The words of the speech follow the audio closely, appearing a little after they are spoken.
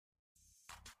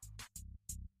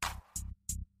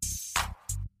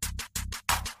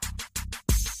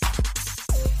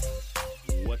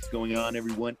What's going on,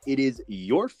 everyone? It is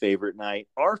your favorite night,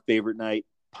 our favorite night,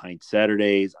 Pint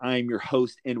Saturdays. I am your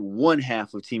host and one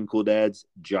half of Team Cool Dads,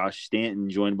 Josh Stanton,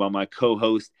 joined by my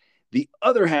co-host, the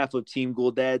other half of Team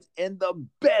Cool Dads, and the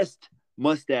best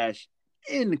mustache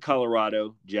in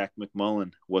Colorado, Jack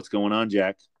McMullen. What's going on,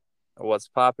 Jack? What's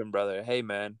poppin', brother? Hey,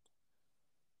 man.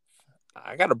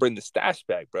 I got to bring the stash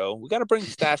back, bro. We got to bring the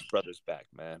Stash Brothers back,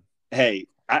 man. Hey,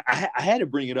 I had to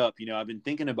bring it up. I've been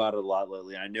thinking about it a lot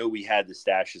lately. I know we had the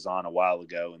stashes on a while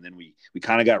ago, and then we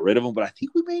kind of got rid of them, but I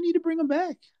think we may need to bring them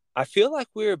back. I feel like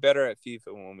we were better at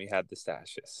FIFA when we had the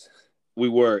stashes. We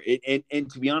were.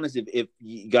 And to be honest, if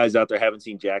you guys out there haven't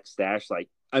seen Jack's stash,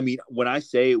 when I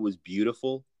say it was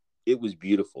beautiful, it was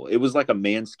beautiful. It was like a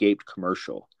Manscaped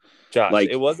commercial. Josh,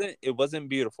 it wasn't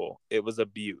beautiful. It was a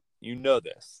beaut. You know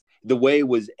this. The way it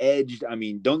was edged,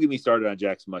 don't get me started on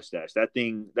Jack's mustache. That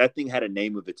thing had a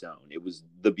name of its own. It was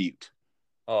the Beaut.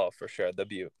 Oh, for sure, the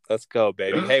Beaut. Let's go,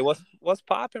 baby. Hey, what's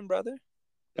popping, brother?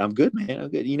 I'm good, man. I'm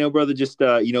good. Brother, just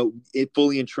it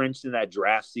fully entrenched in that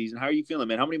draft season. How are you feeling,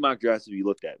 man? How many mock drafts have you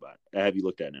looked at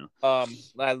now?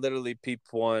 I literally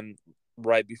peeped one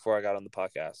right before I got on the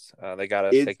podcast. They got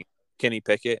us taking Kenny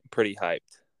Pickett. Pretty hyped.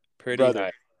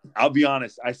 Hyped. I'll be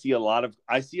honest. I see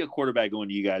a quarterback going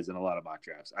to you guys in a lot of mock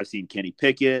drafts. I've seen Kenny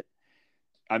Pickett.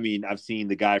 I've seen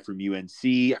the guy from UNC.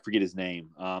 I forget his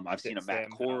name. I've seen a Matt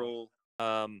Corral.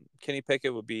 Kenny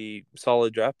Pickett would be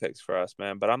solid draft picks for us,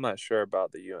 man. But I'm not sure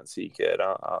about the UNC kid.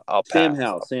 I'll pass.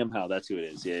 Sam Howell. That's who it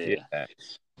is. Yeah.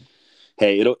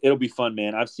 Hey, it'll be fun,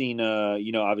 man. I've seen,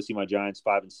 obviously my Giants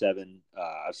 5-7.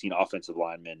 I've seen offensive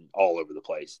linemen all over the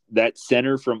place. That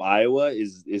center from Iowa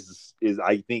is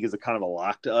I think is a kind of a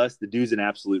lock to us. The dude's an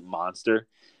absolute monster.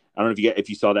 I don't know if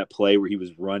you saw that play where he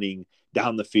was running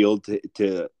down the field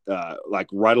to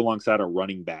right alongside a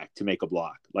running back to make a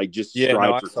block,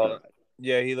 stride for stride.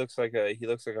 Yeah, he looks like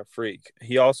a freak.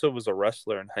 He also was a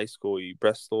wrestler in high school. He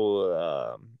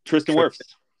wrestled Tristan Wirfs.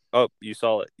 Oh, you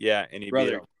saw it, yeah, and he beat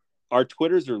him. Our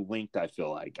Twitters are linked, I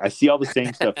feel like. I see all the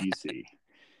same stuff you see.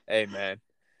 Hey, man.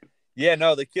 Yeah,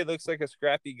 no, the kid looks like a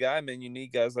scrappy guy, man. You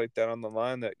need guys like that on the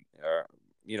line that are,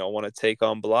 want to take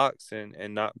on blocks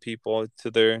and knock people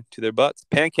to their butts.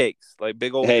 Pancakes, like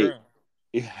big old Drew.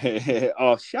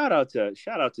 Oh, shout out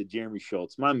to Jeremy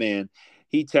Schultz, my man.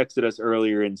 He texted us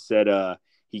earlier and said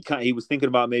he was thinking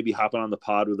about maybe hopping on the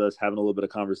pod with us, having a little bit of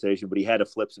conversation, but he had to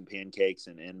flip some pancakes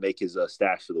and make his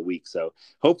stash for the week. So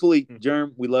hopefully,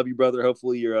 Jerm, we love you, brother.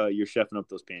 Hopefully you're chefing up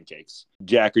those pancakes.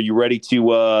 Jack, are you ready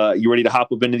to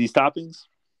hop up into these toppings?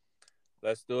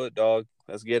 Let's do it, dog.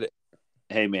 Let's get it.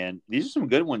 Hey, man, these are some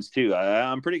good ones too.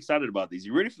 I'm pretty excited about these.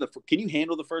 You ready for can you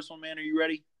handle the first one, man? Are you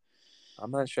ready?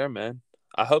 I'm not sure, man.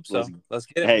 I hope so. Let's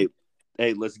get it.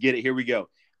 Hey, let's get it. Here we go.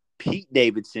 Pete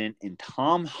Davidson and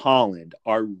Tom Holland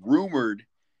are rumored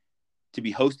to be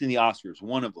hosting the Oscars,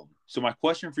 one of them. So my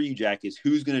question for you, Jack, is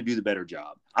who's going to do the better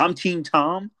job? I'm Team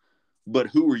Tom, but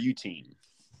who are you team?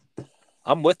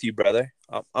 I'm with you, brother.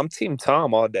 I'm Team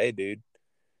Tom all day, dude.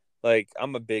 Like,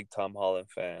 I'm a big Tom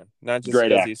Holland fan. Not just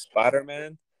because he's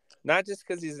Spider-Man. Not just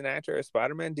because he's an actor of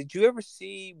Spider-Man. Did you ever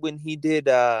see when he did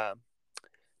that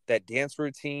dance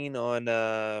routine on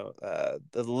the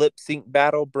lip sync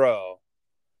battle, bro?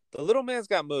 The little man's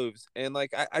got moves, and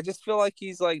I just feel like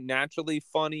he's naturally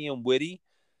funny and witty.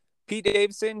 Pete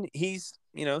Davidson, he's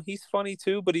funny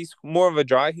too, but he's more of a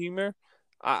dry humor.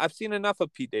 I've seen enough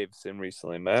of Pete Davidson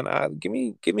recently, man. Give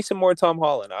me some more Tom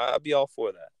Holland. I'll be all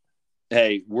for that.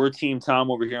 Hey, we're Team Tom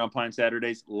over here on Pine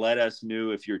Saturdays. Let us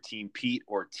know if you're Team Pete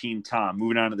or Team Tom.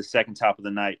 Moving on to the second topping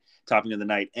of the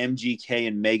night. MGK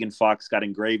and Megan Fox got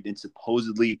engraved and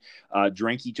supposedly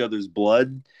drank each other's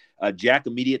blood. Jack,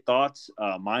 immediate thoughts?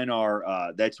 Mine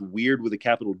are that's weird with a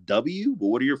capital W, but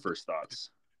what are your first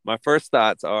thoughts? My first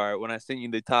thoughts are when I sent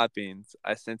you the toppings,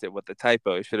 I sent it with the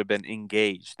typo. It should have been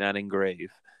engaged, not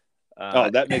engrave.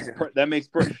 That makes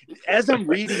as I'm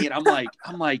reading it, I'm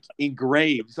like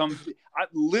engraved. So I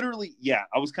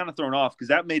was kind of thrown off because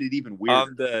that made it even weirder.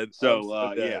 I'm dead.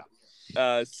 So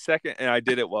yeah. Second, and I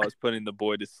did it while I was putting the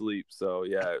boy to sleep. So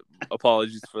yeah,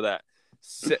 apologies for that.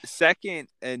 Second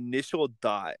initial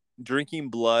dot, drinking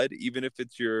blood, even if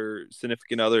it's your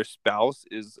significant other spouse,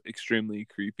 is extremely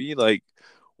creepy. Like,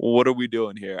 what are we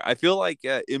doing here? I feel like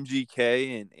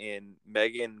MGK and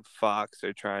Megan Fox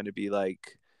are trying to be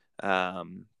like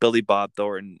Billy Bob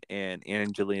Thornton and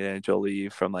Angelina Jolie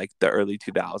from the early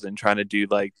 2000s, trying to do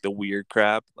the weird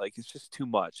crap. It's just too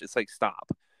much. It's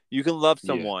stop. You can love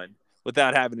someone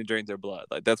without having to drink their blood.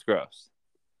 That's gross.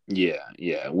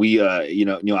 Yeah. We,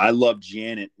 I love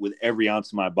Janet with every ounce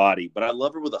of my body, but I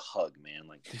love her with a hug, man.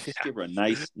 Just give her a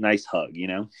nice hug,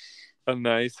 A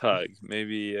nice hug,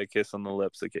 maybe a kiss on the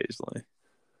lips occasionally.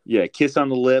 Yeah, kiss on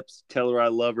the lips, tell her I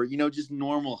love her. Just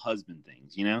normal husband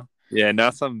things. Yeah,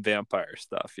 not some vampire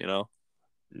stuff,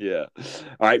 Yeah.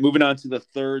 All right, moving on to the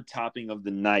third topping of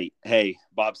the night. Hey,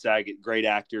 Bob Saget, great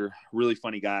actor, really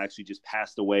funny guy. Actually, just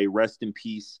passed away. Rest in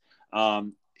peace.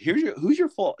 Who's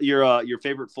your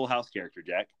favorite Full House character,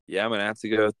 Jack? Yeah, I'm gonna have to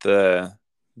go with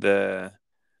the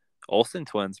Olsen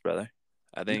twins, brother.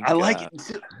 I think I like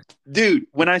it, dude.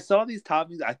 When I saw these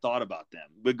toppings, I thought about them.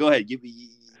 But go ahead, give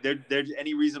me. There's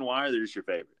any reason why, or they're just your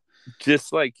favorite?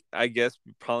 just like I guess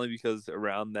probably because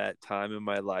around that time in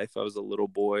my life I was a little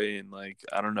boy and like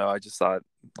I don't know, I just thought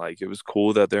like it was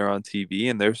cool that they're on TV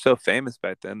and they're so famous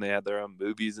back then. They had their own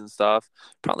movies and stuff.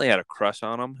 Probably had a crush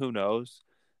on them, who knows?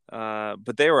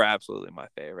 But they were absolutely my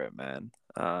favorite, man.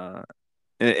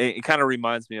 It kind of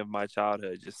reminds me of my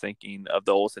childhood, just thinking of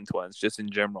the Olsen twins, just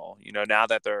in general. Now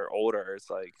that they're older,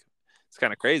 it's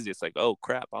kind of crazy. It's like, oh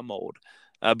crap, I'm old.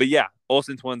 But yeah,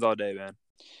 Olsen twins all day, man.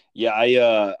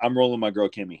 Yeah, I'm rolling my girl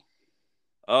Kimmy.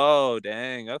 Oh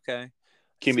dang, okay.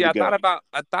 Kimmy See, to I go.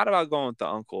 thought about going with the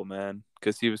uncle, man,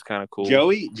 because he was kind of cool.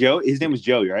 Joey, his name was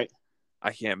Joey, right?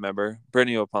 I can't remember.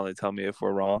 Brittany will probably tell me if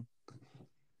we're wrong.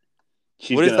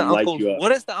 She's gonna light you up.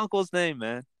 What is the uncle's name,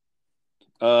 man?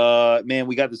 Man,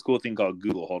 we got this cool thing called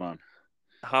Google. Hold on.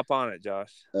 Hop on it,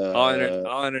 Josh.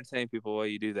 I'll entertain people while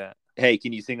you do that. Hey,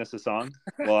 can you sing us a song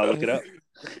while I look it up?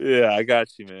 Yeah, I got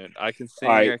you, man. I can sing.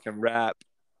 Right. I can rap.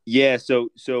 Yeah. So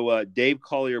Dave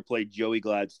Collier played Joey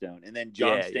Gladstone, and then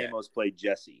John Stamos played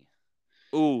Jesse.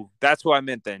 Ooh, that's who I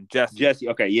meant then. Jesse.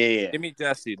 Okay. Yeah. Give me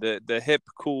Jesse, the hip,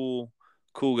 cool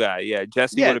guy. Yeah,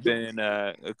 Jesse would have been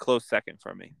a close second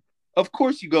for me. Of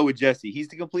course, you go with Jesse. He's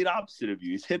the complete opposite of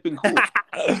you. He's hip and cool.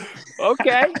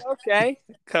 Okay.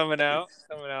 Coming out.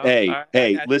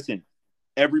 Hey, listen.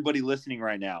 Everybody listening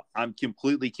right now, I'm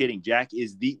completely kidding. Jack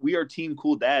we are team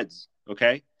cool dads,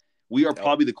 okay? We are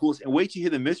probably the coolest. And wait till you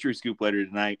hear the mystery scoop later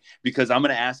tonight, because I'm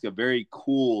going to ask a very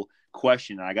cool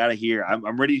question. And I got to hear,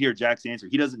 I'm ready to hear Jack's answer.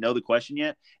 He doesn't know the question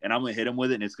yet, and I'm going to hit him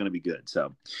with it, and it's going to be good.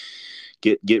 So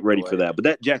get ready for that. But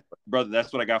that, Jack, brother,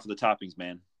 that's what I got for the toppings,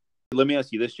 man. Let me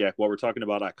ask you this, Jack. While we're talking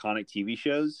about iconic TV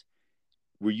shows,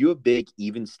 were you a big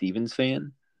Even Stevens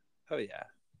fan? Oh, yeah.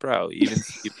 Bro, Even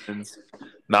Stevens,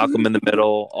 Malcolm in the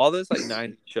Middle, all those like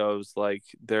 90s shows, like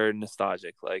they're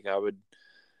nostalgic. Like I would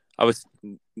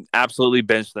absolutely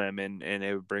bench them and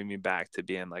it would bring me back to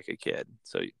being like a kid.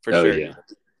 So for sure. Yeah.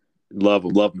 Love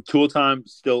them. Tool Time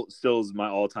still is my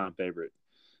all-time favorite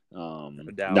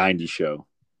 90s show.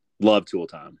 Love Tool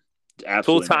Time.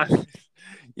 Absolutely. Tool Time.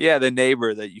 Yeah, the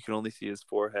neighbor that you can only see his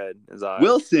forehead, his eyes.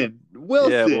 Wilson.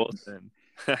 Yeah, Wilson.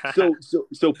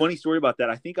 so funny story about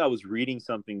that. I think I was reading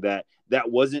something that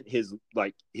wasn't his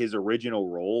original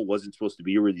role, wasn't supposed to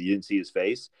be where you didn't see his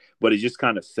face, but it just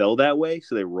kind of fell that way,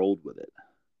 so they rolled with it.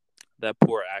 That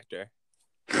poor actor.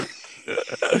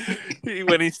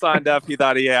 When he signed up, he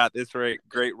thought he had this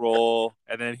great role,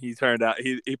 and then he turned out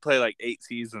he played like 8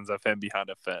 seasons of him behind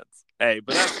a fence. Hey,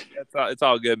 but it's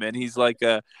all good, man. He's like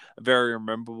a very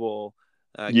memorable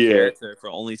character for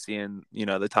only seeing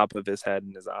the top of his head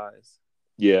and his eyes.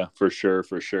 Yeah, for sure.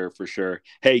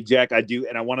 Hey, Jack, I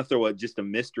want to throw just a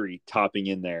mystery topping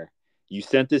in there. You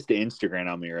sent this to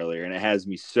Instagram on me earlier, and it has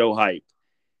me so hyped.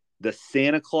 The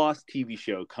Santa Claus TV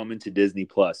show coming to Disney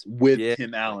Plus with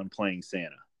Tim Allen playing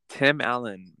Santa. Tim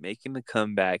Allen making the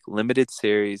comeback, limited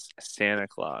series Santa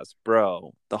Claus.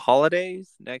 Bro, the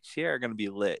holidays next year are going to be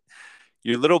lit.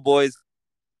 Your little boy's,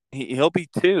 he'll be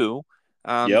 2.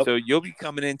 So you'll be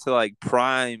coming into like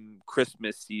prime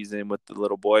Christmas season with the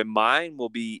little boy. Mine will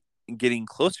be getting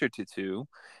closer to 2,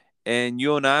 and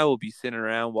you and I will be sitting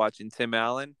around watching Tim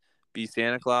Allen be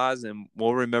Santa Claus, and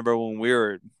we'll remember when we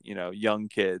were, young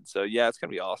kids. So yeah, it's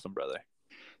gonna be awesome, brother.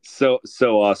 So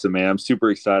awesome, man. I'm super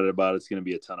excited about it. It's going to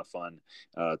be a ton of fun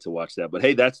to watch that. But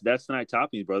hey, that's tonight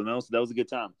toppings, brother. That was a good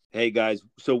time. Hey guys,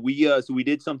 so we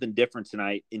did something different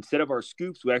tonight. Instead of our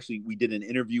scoops, we did an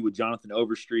interview with Jonathan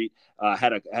Overstreet.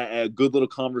 Had a good little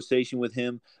conversation with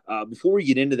him. Before we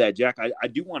get into that, Jack, I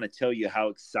do want to tell you how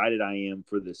excited I am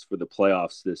for the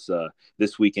playoffs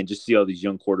this weekend. Just see all these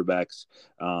young quarterbacks.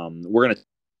 We're gonna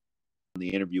the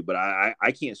interview, but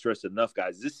I can't stress it enough,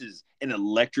 guys. This is an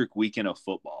electric weekend of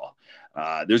football.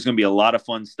 There's going to be a lot of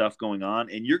fun stuff going on,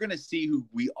 and you're going to see who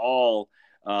we all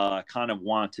kind of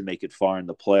want to make it far in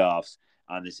the playoffs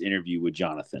on this interview with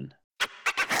Jonathan.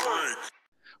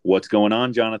 What's going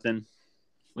on, Jonathan?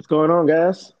 What's going on,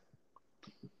 guys?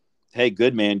 Hey,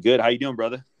 good, man. Good. How you doing,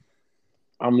 brother?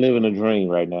 I'm living a dream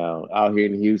right now out here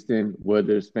in Houston.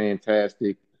 Weather's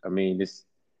fantastic. I mean,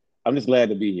 I'm just glad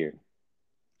to be here.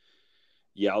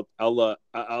 Yeah, I'll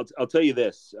tell you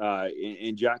this,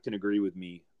 and Jack can agree with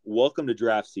me. welcome to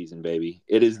draft season, baby.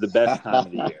 It is the best time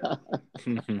of the year.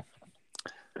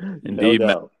 Indeed, no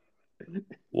doubt.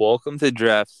 Welcome to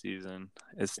draft season.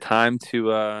 It's time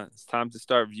to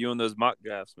start viewing those mock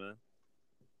drafts, man.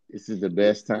 This is the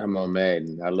best time on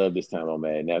Madden. I love this time on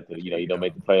Madden. After you don't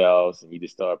make the playoffs and you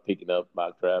just start picking up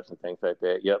mock drafts and things like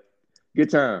that. Yep, good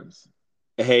times.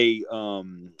 Hey,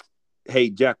 hey,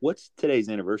 Jack. What's today's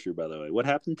anniversary, by the way? What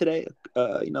happened today?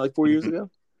 Like 4 years ago.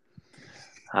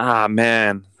 Ah,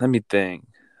 man, let me think.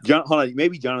 Hold on,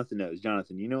 maybe Jonathan knows.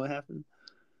 Jonathan, you know what happened?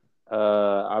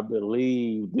 I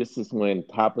believe this is when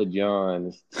Papa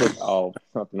John's took off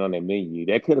something on their menu.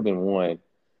 That could have been one.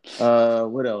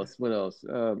 What else?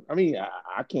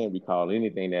 I can't recall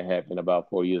anything that happened about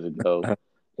 4 years ago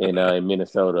in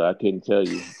Minnesota. I couldn't tell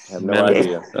you. I have no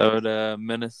idea.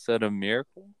 Minnesota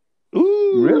Miracle?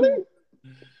 Ooh. Really?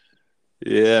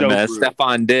 Yeah, So man. brutal.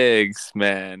 Stephon Diggs,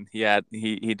 man.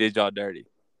 He did y'all dirty.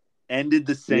 Ended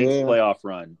the Saints playoff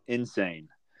run. Insane.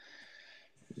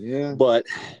 Yeah. But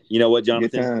you know what,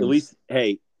 Jonathan? At least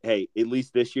at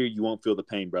least this year you won't feel the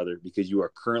pain, brother, because you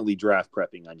are currently draft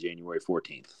prepping on January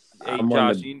 14th. Hey, I'm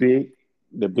Josh, on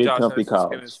the big Josh, company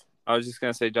calls. I was just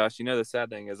gonna say, Josh, the sad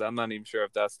thing is I'm not even sure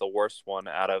if that's the worst one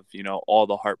out of all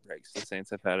the heartbreaks the Saints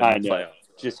have had in the playoffs.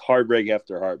 Just heartbreak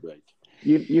after heartbreak.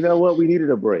 You know what? We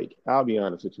needed a break. I'll be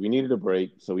honest with you. We needed a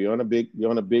break. So we're on a big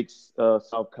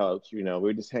soft couch.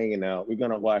 We're just hanging out. We're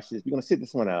gonna watch this. We're gonna sit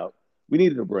this one out. We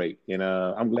needed a break, and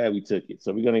I'm glad we took it.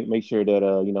 So we're gonna make sure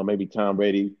that maybe Tom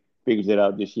Brady figures it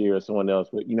out this year or someone else.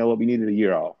 But you know what? We needed a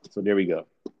year off. So there we go.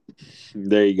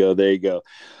 There you go.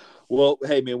 Well,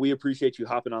 hey man, we appreciate you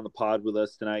hopping on the pod with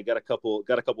us tonight. Got a couple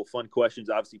fun questions.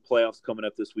 Obviously, playoffs coming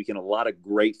up this weekend. A lot of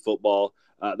great football.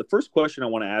 The first question I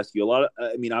want to ask you,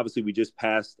 obviously we just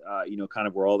passed, kind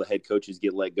of where all the head coaches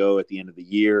get let go at the end of the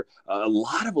year. A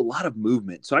lot of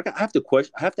movement. So I have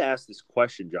to ask this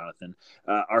question, Jonathan.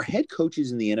 Are head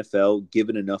coaches in the NFL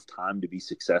given enough time to be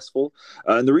successful?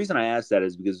 And the reason I ask that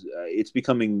is because it's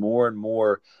becoming more and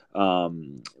more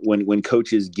when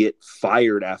coaches get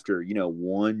fired after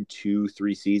 1, 2,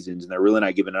 3 seasons, and they're really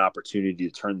not given an opportunity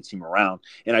to turn the team around.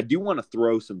 And I do want to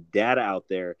throw some data out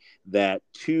there that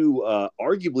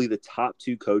arguably the top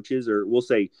 2 coaches, or we'll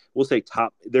say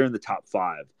top, they're in the top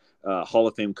 5 Hall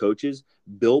of Fame coaches,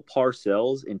 Bill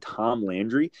Parcells and Tom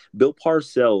Landry. Bill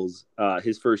Parcells,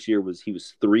 his first year he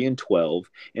was 3-12,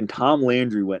 and Tom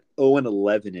Landry went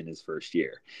 0-11 in his first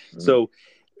year. Mm-hmm. So,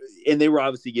 and they were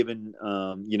obviously given,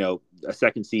 a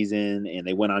second season, and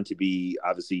they went on to be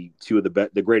obviously 2 of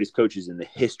the greatest coaches in the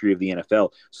history of the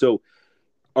NFL. So,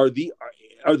 are the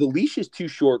leashes too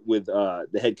short with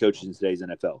the head coaches in today's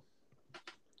NFL?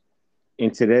 In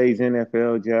today's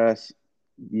NFL, Josh,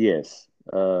 yes.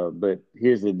 But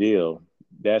here's the deal: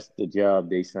 that's the job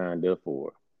they signed up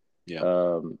for. Yeah.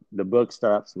 The buck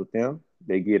stops with them.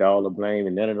 They get all the blame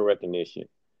and none of the recognition.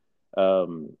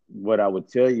 What I would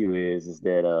tell you is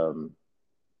that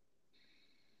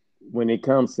when it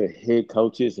comes to head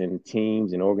coaches and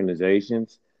teams and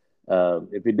organizations,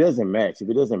 if it doesn't match, if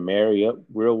it doesn't marry up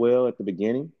real well at the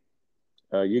beginning,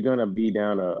 you're going to be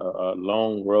down a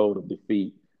long road of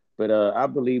defeat. But I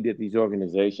believe that these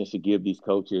organizations should give these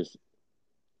coaches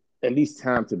at least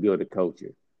time to build a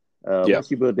culture. Once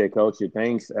you build that culture,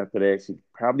 things after that should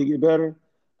probably get better.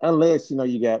 Unless,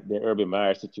 you got the Urban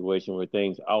Meyer situation where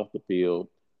things off the field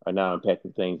are now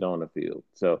impacting things on the field.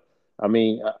 So,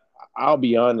 I'll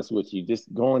be honest with you.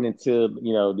 Just going into,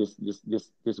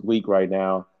 this week right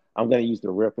now, I'm going to use the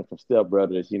reference from Step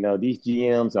Brothers. These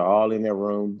GMs are all in their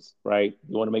rooms, right?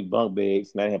 You want to make bunk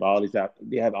beds, and they have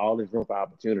all this room for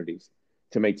opportunities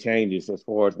to make changes as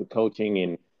far as the coaching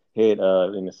and head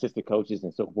and assistant coaches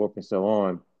and so forth and so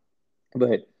on.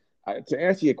 But to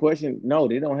answer your question, no,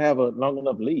 they don't have a long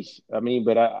enough leash.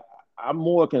 But I'm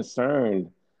more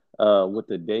concerned with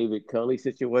the David Culley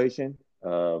situation.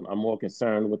 I'm more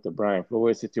concerned with the Brian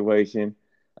Flores situation.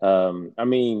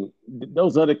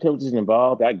 Those other coaches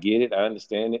involved, I get it, I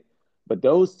understand it, but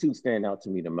those 2 stand out to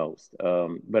me the most.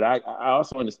 But I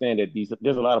also understand that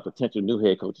there's a lot of potential new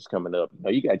head coaches coming up.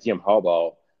 You got Jim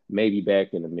Harbaugh maybe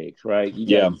back in the mix, right?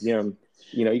 You got Jim.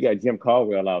 You got Jim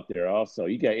Caldwell out there also.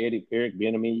 You got Eric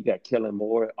Bieniemy. You got Kellen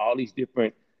Moore. All these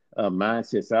different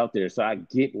mindsets out there. So I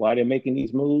get why they're making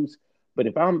these moves. But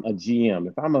if I'm a GM,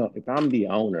 if I'm the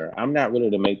owner, I'm not ready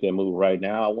to make that move right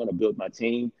now. I want to build my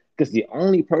team because the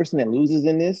only person that loses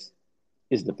in this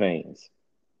is the fans.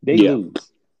 They lose.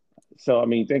 So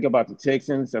think about the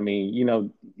Texans. I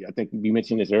think you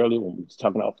mentioned this earlier when we were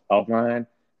talking offline.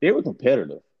 They were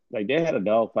competitive. Like they had a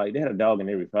dog fight. They had a dog in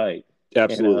every fight.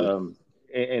 Absolutely.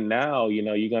 And now,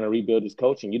 you're going to rebuild this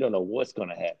coaching. You don't know what's going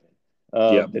to happen.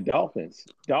 Yep. The Dolphins.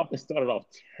 Dolphins started off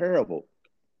terrible,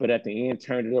 but at the end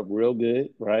turned it up real good,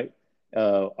 right?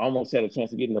 Almost had a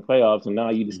chance to get in the playoffs, and now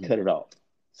you just cut it off.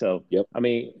 So, Yep. I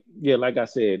mean, yeah, like I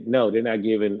said, no, they're not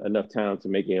given enough time to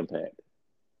make impact.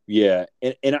 Yeah,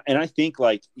 and I think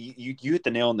like you hit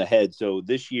the nail on the head. So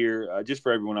this year, just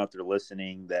for everyone out there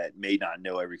listening that may not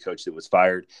know every coach that was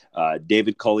fired,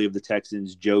 David Culley of the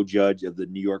Texans, Joe Judge of the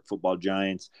New York Football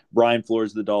Giants, Brian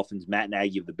Flores of the Dolphins, Matt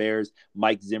Nagy of the Bears,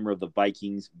 Mike Zimmer of the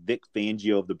Vikings, Vic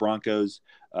Fangio of the Broncos,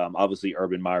 obviously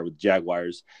Urban Meyer with the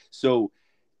Jaguars. So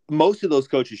most of those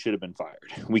coaches should have been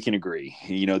fired. We can agree.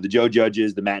 You know, the Joe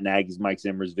Judges, the Matt Nagy's, Mike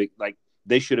Zimmer's, Vic, like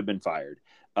they should have been fired.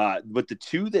 But the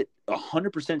two that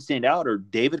 100% stand out are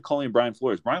David Culley and Brian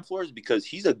Flores. Brian Flores, because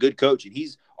he's a good coach and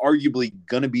he's arguably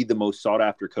going to be the most sought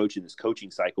after coach in this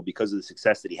coaching cycle because of the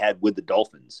success that he had with the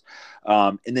Dolphins.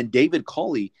 And then David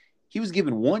Culley, he was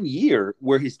given 1 year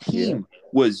where his team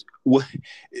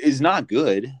is not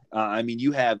good. I mean,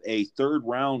 you have a third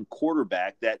round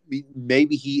quarterback that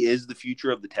maybe he is the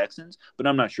future of the Texans, but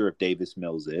I'm not sure if Davis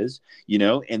Mills is, you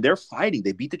know, and they're fighting.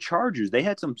 They beat the Chargers. They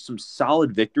had some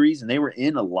solid victories and they were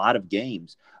in a lot of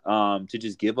games. To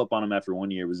just give up on them after 1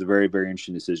 year was a very, very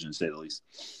interesting decision to say the least.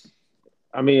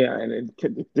 I mean, and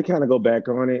to kind of go back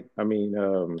on it, I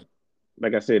mean,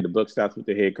 like I said, the book stops with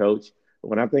the head coach.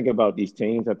 When I think about these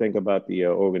teams, I think about the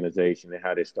organization and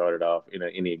how they started off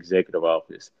in the executive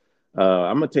office.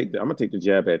 I'm gonna take the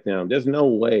jab at them. There's no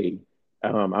way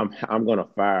I'm gonna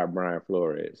fire Brian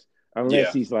Flores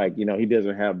unless he's like, you know, he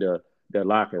doesn't have the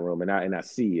locker room, and I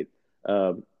see it.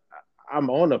 I'm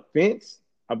on the fence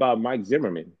about Mike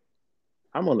Zimmerman.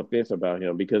 I'm on the fence about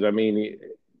him because I mean,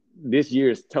 this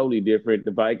year is totally different.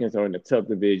 The Vikings are in a tough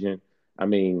division. I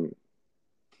mean,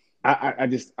 I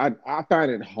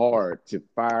find it hard to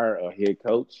fire a head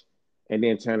coach and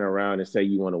then turn around and say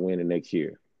you want to win the next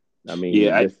year. I mean,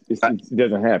 it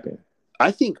doesn't happen.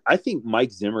 I think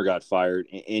Mike Zimmer got fired,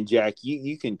 and Jack,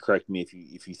 you can correct me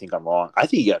if you think I'm wrong. I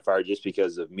think he got fired just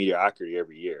because of mediocrity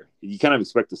every year. You kind of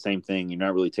expect the same thing. You're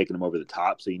not really taking him over the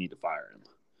top, so you need to fire him.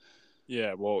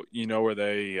 Yeah, well, you know where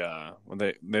they when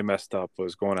they messed up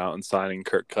was going out and signing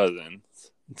Kirk Cousins.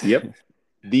 Yep.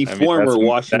 The former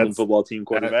Washington football team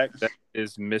quarterback. That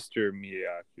is Mr.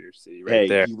 Mediocrity right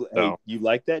there. You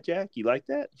like that, Jack? You like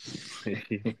that?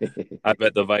 I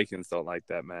bet the Vikings don't like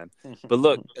that, man. But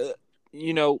look,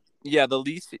 you know, yeah, the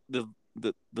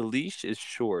leash is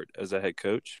short as a head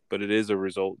coach, but it is a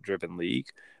result-driven league.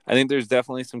 I think there's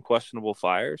definitely some questionable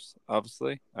fires,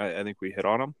 obviously. I think we hit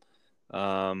on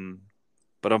them.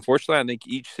 But unfortunately, I think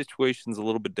each situation is a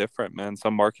little bit different, man.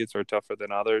 Some markets are tougher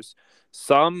than others.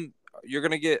 Some you're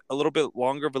going to get a little bit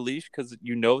longer of a leash because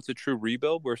you know it's a true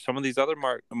rebuild, where some of these other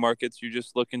markets, you're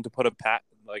just looking to put a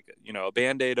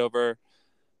Band-Aid over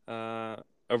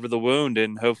the wound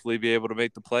and hopefully be able to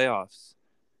make the playoffs.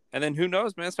 And then who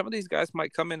knows, man, some of these guys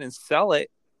might come in and sell it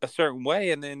a certain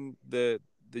way. And then the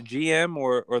GM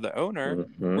or the owner,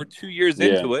 we're 2 years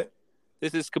into it.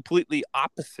 This is completely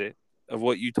opposite of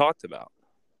what you talked about.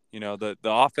 You know, the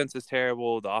offense is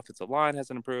terrible. The offensive line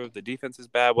hasn't improved. The defense is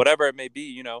bad, whatever it may be,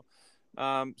 you know.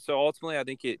 So ultimately, I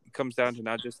think it comes down to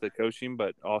not just the coaching,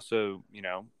 but also, you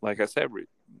know, like I said,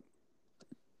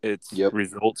 it's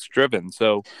results driven.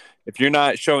 So if you're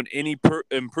not showing any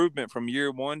improvement from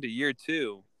year 1 to year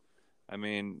 2, I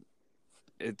mean,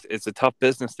 it's a tough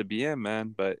business to be in,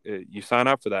 man. But you sign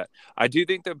up for that. I do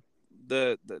think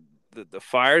the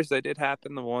fires that did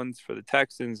happen, the ones for the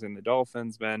Texans and the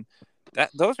Dolphins, man,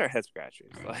 those are head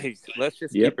scratchers. Like, let's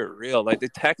just keep it real. Like, the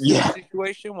Texans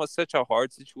situation was such a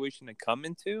hard situation to come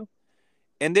into,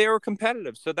 and they were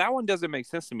competitive. So that one doesn't make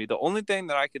sense to me. The only thing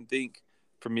that I can think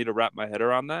for me to wrap my head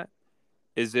around that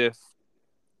is if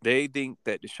they think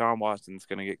that Deshaun Watson's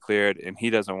going to get cleared and he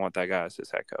doesn't want that guy as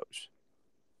his head coach.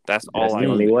 That's the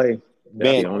only way.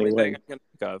 That's the only thing I can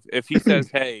think of. If he says,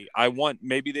 "Hey,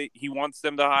 he wants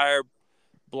them to hire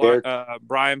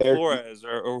Brian Flores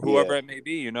or whoever it may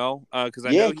be," you know, because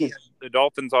I know he has the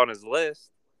Dolphins on his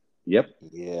list. Yep.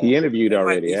 Yeah. He interviewed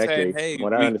already. Actually, saying,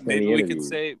 hey, maybe we could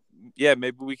say,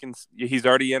 maybe we can. He's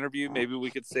already interviewed. Maybe we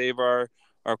could save our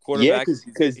quarterback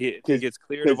because he gets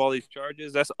cleared of all these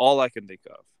charges. That's all I can think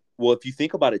of. Well, if you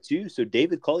think about it too, so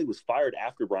David Culley was fired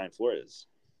after Brian Flores.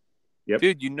 Yep.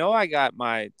 Dude, you know I got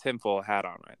my tinfoil hat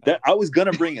on right now. I was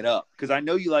gonna bring it up because I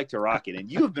know you like to rock it, and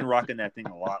you have been rocking that thing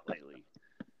a lot lately.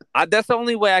 That's the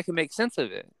only way I can make sense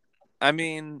of it. I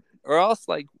mean, or else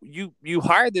like you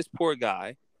hired this poor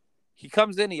guy, he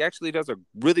comes in, he actually does a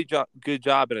really good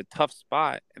job in a tough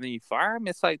spot, and then you fire him.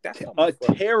 It's like that's a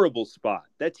terrible spot.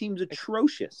 That team's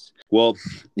atrocious. Well,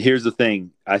 here's the thing.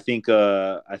 I think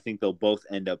they'll both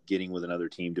end up getting with another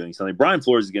team doing something. Brian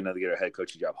Flores is going to get a head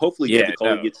coaching job. Hopefully, David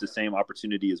Culley gets the same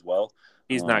opportunity as well.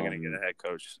 He's not going to get a head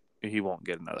coach. He won't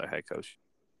get another head coach.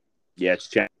 Yeah, it's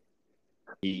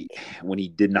when he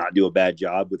did not do a bad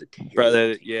job with a terrible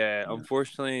brother. Yeah,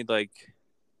 unfortunately, like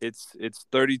it's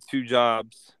 32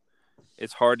 jobs.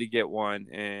 It's hard to get one,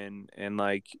 and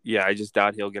like, yeah, I just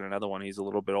doubt he'll get another one. He's a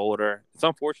little bit older. It's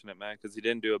unfortunate, man, because he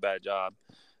didn't do a bad job.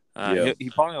 He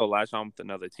probably will latch on with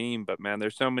another team, but man,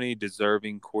 there's so many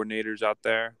deserving coordinators out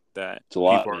there that people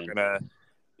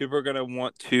are gonna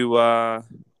want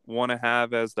to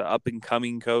have as the up and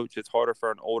coming coach. It's harder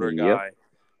for an older guy,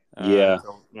 to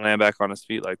land back on his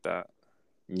feet like that.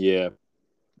 Yeah.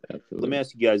 Absolutely. Let me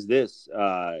ask you guys this: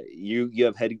 you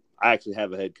have I actually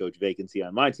have a head coach vacancy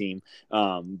on my team,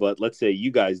 but let's say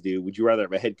you guys do. Would you rather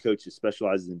have a head coach that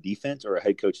specializes in defense or a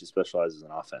head coach that specializes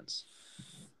in offense?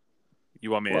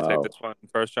 You want me to take this one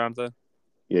first, Jonathan?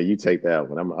 Yeah, you take that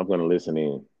one. I'm going to listen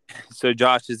in. So,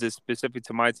 Josh, is this specific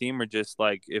to my team or just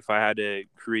like if I had to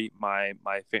create my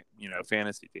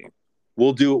fantasy team?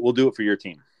 We'll do it for your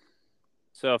team.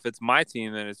 So if it's my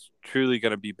team, then it's truly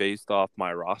going to be based off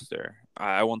my roster.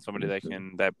 I want somebody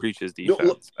that preaches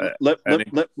defense. Let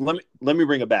me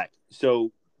bring it back.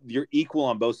 So you're equal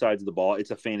on both sides of the ball.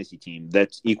 It's a fantasy team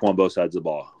that's equal on both sides of the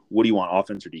ball. What do you want,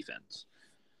 offense or defense?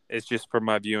 It's just for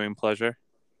my viewing pleasure.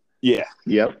 Yeah.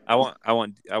 Yep. I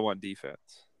want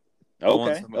defense.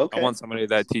 Okay. I want somebody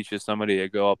that teaches somebody to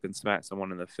go up and smack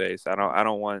someone in the face. I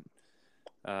don't want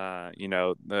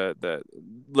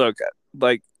look,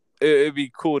 like, it'd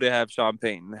be cool to have Sean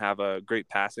Payton have a great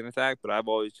passing attack, but I've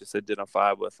always just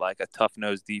identified with like a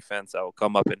tough-nosed defense that will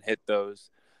come up and hit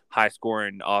those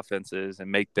high-scoring offenses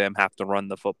and make them have to run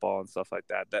the football and stuff like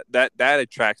that. That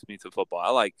attracts me to football. I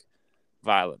like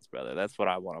violence, brother. That's what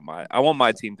I want I want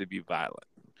my team to be violent.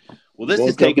 Well, this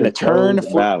is taking a turn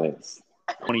for violence.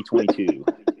 2022.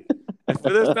 But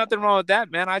there's nothing wrong with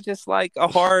that, man. I just like a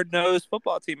hard-nosed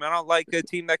football team. I don't like a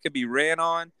team that could be ran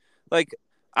on. Like,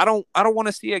 I don't want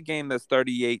to see a game that's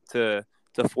 38 to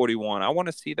 41. I want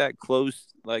to see that close,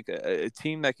 like a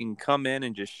team that can come in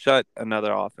and just shut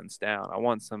another offense down. I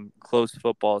want some close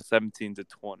football, 17 to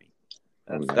 20.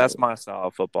 That's my style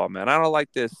of football, man. I don't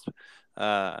like this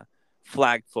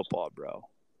flag football, bro.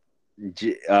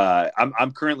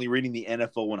 I'm currently reading the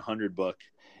NFL 100 book,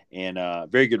 and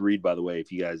very good read, by the way,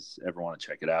 if you guys ever want to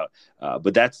check it out.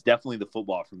 But that's definitely the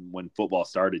football from when football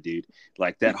started, dude.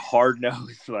 Like that hard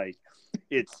nose, like.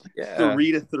 It's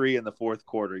 3-3 in the fourth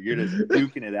quarter. You're just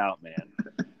duking it out, man.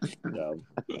 So,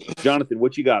 Jonathan,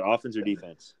 what you got, offense or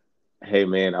defense? Hey,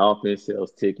 man, offense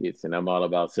sells tickets, and I'm all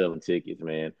about selling tickets,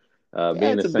 man.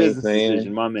 Being a Saints fan,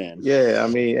 decision, my man. Yeah, I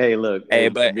mean, hey, look.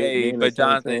 But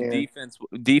Jonathan,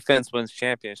 defense wins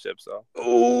championships, though.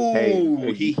 Oh,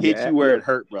 he hit you where it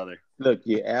hurt, brother. Look,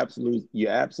 you're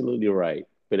absolutely right.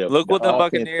 But look what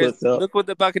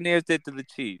the Buccaneers did to the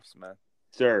Chiefs, man.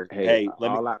 Sir,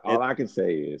 all I can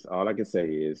say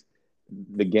is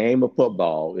the game of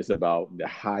football is about the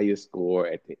highest score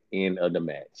at the end of the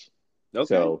match. Okay.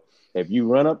 So if you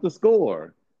run up the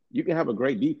score, you can have a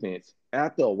great defense.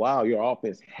 After a while, your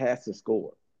offense has to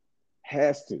score.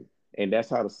 Has to. And that's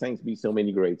how the Saints beat so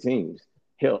many great teams.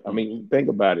 Hell, I mean, think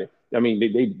about it. I mean,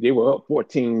 they were up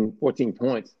 14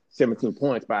 points, 17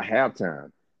 points by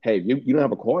halftime. Hey, you don't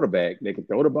have a quarterback that can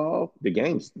throw the ball, the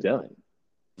game's done.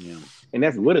 Yeah. And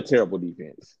that's with a terrible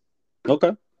defense.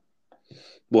 Okay.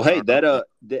 Well, hey,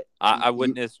 I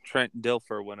witnessed Trent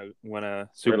Dilfer win a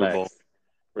Super Bowl.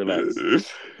 Relax.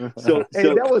 So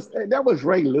that was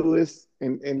Ray Lewis,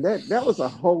 and that was a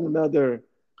whole nother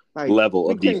level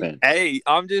of defense. Hey,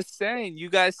 I'm just saying, you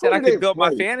guys said I could build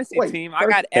my fantasy team. I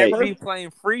got every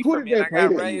playing free for me, and I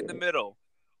got Ray in the middle.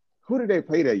 Who did they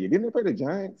play that year? Didn't they play the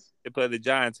Giants? They played the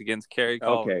Giants against Kerry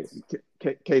Collins.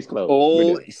 Okay, case closed.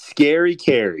 Oh, scary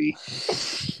Kerry.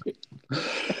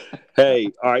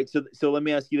 Hey, all right. So let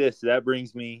me ask you this. So that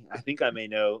brings me. I think I may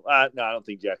know. No, I don't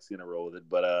think Jack's gonna roll with it.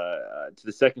 But to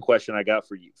the second question I got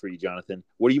for you, Jonathan.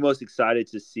 What are you most excited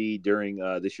to see during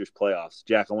this year's playoffs?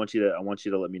 Jack, I want you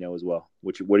to let me know as well.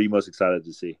 What are you most excited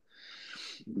to see?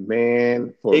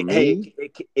 Man, for me,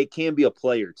 it can be a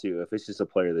player too. If it's just a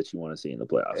player that you want to see in the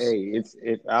playoffs.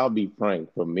 Hey, I'll be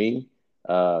frank. For me,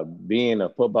 being a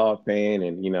football fan,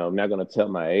 and I'm not going to tell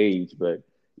my age, but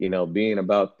being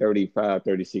about 35,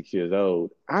 36 years old,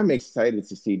 I'm excited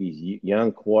to see these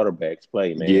young quarterbacks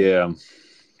play, man. Yeah,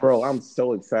 bro, I'm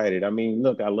so excited. I mean,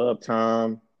 look, I love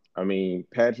Tom. I mean,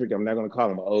 Patrick, I'm not going to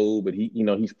call him old, but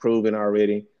he's proven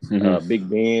already. Mm-hmm. Big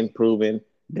Ben proven.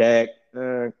 Dak,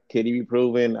 could he be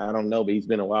proven? I don't know, but he's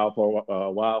been he's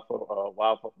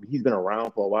been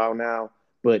around for a while now.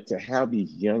 But to have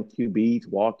these young QBs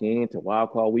walk into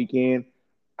Wild Card Weekend,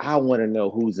 I want to know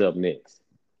who's up next.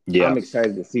 Yeah. I'm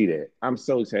excited to see that. I'm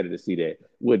so excited to see that.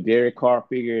 Would Derek Carr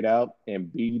figure it out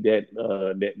and be that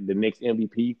the next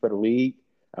MVP for the league?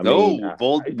 I mean,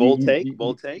 bold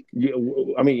take.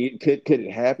 I mean, could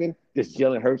it happen? Does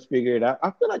Jalen Hurts figure it out?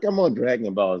 I feel like I'm on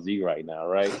Dragon Ball Z right now,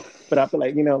 right? But I feel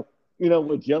like will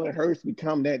Jalen Hurts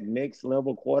become that next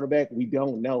level quarterback? We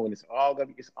don't know, and it's all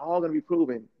gonna be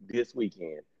proven this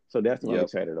weekend. So that's what I'm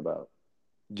excited about.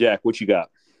 Jack, what you got?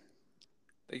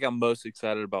 I think I'm most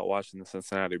excited about watching the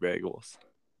Cincinnati Bengals.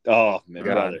 Oh man,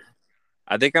 brother.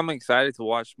 I think I'm excited to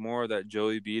watch more of that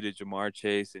Joey B to Ja'Marr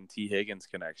Chase and T Higgins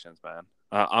connections, man.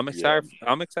 I'm excited. Yeah.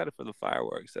 I'm excited for the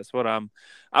fireworks. That's what I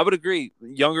would agree.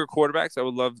 Younger quarterbacks, I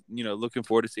would love. Looking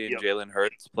forward to seeing Jalen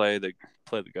Hurts play the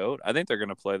GOAT. I think they're going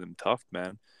to play them tough,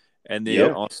 man. And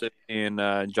then also in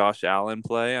Josh Allen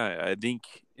play. I think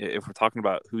if we're talking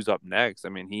about who's up next, I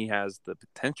mean, he has the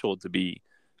potential to be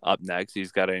up next.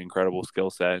 He's got an incredible skill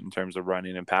set in terms of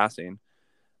running and passing.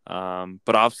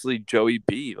 But obviously Joey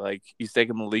B, like, he's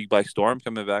taking the league by storm,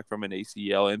 coming back from an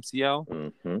ACL,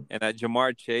 MCL, and that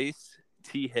Ja'Marr Chase,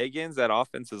 T Higgins, that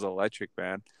offense is electric,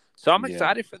 man. So I'm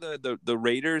excited for the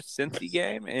Raiders Cincy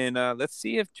game, and let's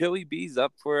see if Joey B's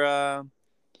up for up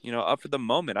for the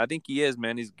moment. I think he is,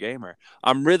 man. He's a gamer.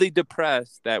 I'm really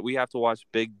depressed that we have to watch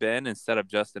Big Ben instead of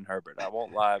Justin Herbert. I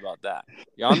won't lie about that.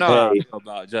 Y'all know how I feel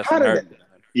about Justin Herbert.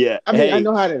 Yeah, I mean, I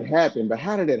know how that happened, but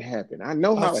how did it happen? I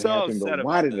know how it happened, but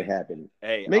why did it happen?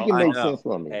 Hey, make sense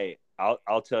for me. Hey,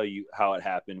 I'll tell you how it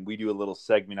happened. We do a little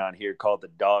segment on here called the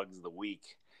Dogs of the Week,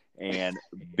 and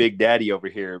Big Daddy over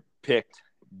here picked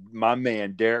my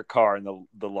man Derek Carr and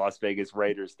the Las Vegas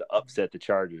Raiders to upset the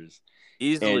Chargers.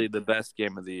 Easily the best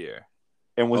game of the year.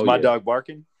 And was my dog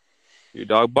barking? Your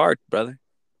dog barked, brother.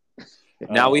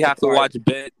 Now we have to watch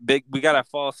big. We gotta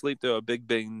fall asleep to a Big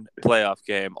Ben playoff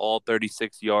game. All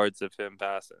 36 yards of him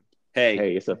passing.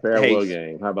 Hey, it's a farewell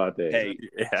game. How about that?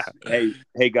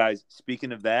 Hey, guys.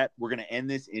 Speaking of that, we're gonna end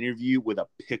this interview with a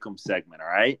pick'em segment. All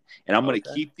right, and I'm gonna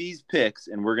keep these picks,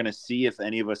 and we're gonna see if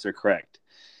any of us are correct.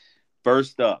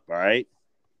 First up, all right.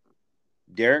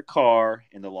 Derek Carr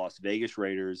and the Las Vegas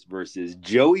Raiders versus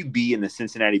Joey B and the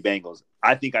Cincinnati Bengals.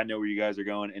 I think I know where you guys are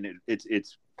going, and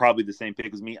it's probably the same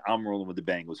pick as me. I'm rolling with the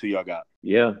Bengals. Who y'all got?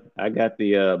 Yeah, I got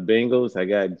the Bengals. I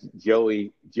got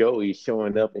Joey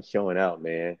showing up and showing out,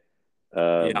 man.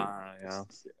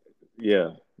 Yeah,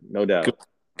 no doubt.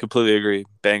 Completely agree.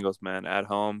 Bengals, man, at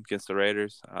home against the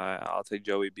Raiders. I'll take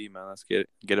Joey B, man. Let's get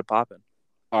it popping.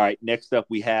 All right, next up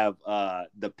we have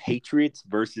the Patriots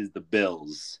versus the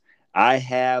Bills. I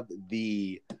have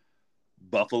the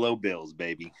Buffalo Bills,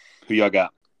 baby. Who y'all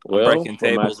got? I'm breaking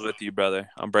tables with you, brother.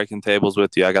 I'm breaking tables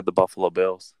with you. I got the Buffalo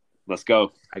Bills. Let's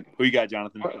go. Who you got,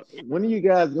 Jonathan? When are you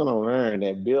guys going to learn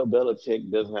that Bill Belichick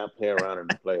doesn't have to play around in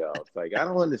the playoffs? Like, I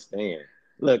don't understand.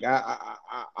 Look,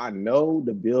 I know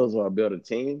the Bills are a better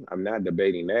team. I'm not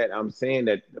debating that. I'm saying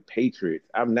that the Patriots,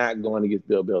 I'm not going against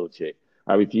Bill Belichick.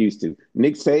 I refuse to.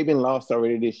 Nick Saban lost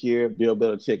already this year. Bill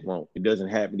Belichick won't. It doesn't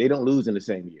happen. They don't lose in the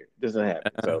same year. It doesn't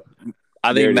happen. So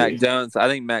I think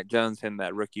Mac Jones hitting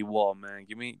that rookie wall, man.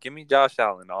 Give me Josh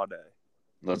Allen all day.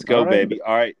 Let's go, baby.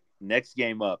 All right. Next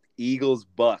game up. Eagles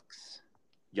Bucks.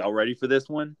 Y'all ready for this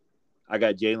one? I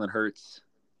got Jalen Hurts.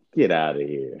 Get out of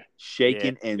here.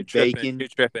 Shaking and baking. You're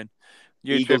tripping.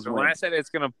 When I said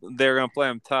they're gonna play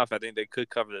them tough, I think they could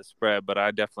cover the spread, but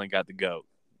I definitely got the GOAT.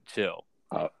 Chill.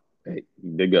 Hey,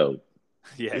 the GOAT.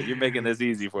 Yeah, you're making this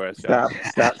easy for us. Stop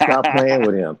playing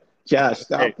with him. Josh,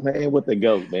 stop playing with the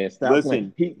GOAT, man. Stop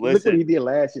playing. Look what he did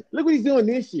last year. Look what he's doing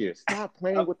this year. Stop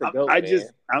playing with the GOAT,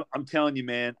 man. I'm telling you,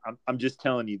 man. I'm just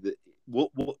telling you that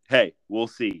we'll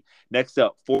see. Next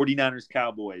up, 49ers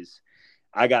Cowboys.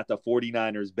 I got the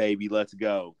 49ers, baby. Let's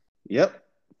go. Yep.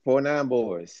 4-9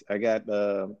 boys. I got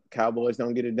Cowboys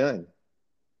don't get it done.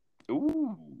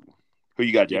 Ooh. Who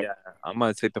you got, Jeff? Yeah, I'm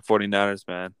going to take the 49ers,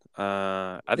 man.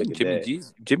 I think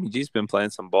Jimmy G's been playing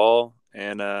some ball,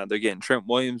 and they're getting Trent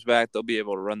Williams back. They'll be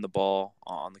able to run the ball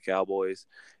on the Cowboys.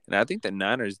 And I think the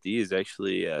Niners D is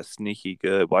actually sneaky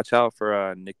good. Watch out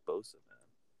for Nick Bosa,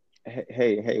 man.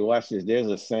 Hey, watch this. There's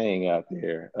a saying out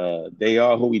there. They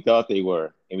are who we thought they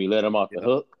were, and we let them off the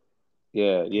hook.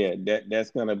 Yeah.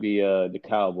 That's going to be the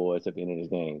Cowboys at the end of this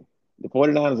game. The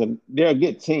 49ers, they're a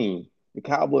good team. The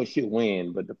Cowboys should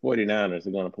win, but the 49ers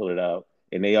are going to pull it out,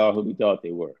 and they are who we thought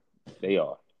they were. They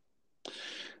are.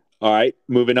 All right,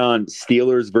 moving on.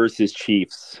 Steelers versus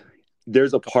Chiefs.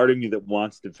 there's a part of me that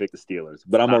wants to pick the Steelers,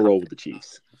 but I'm gonna roll with the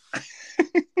Chiefs.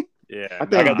 Yeah, I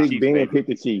think Big Chiefs, Ben baby. picked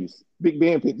the Chiefs. Big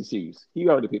Ben picked the Chiefs. He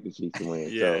already picked the Chiefs to win.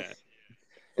 yeah. So.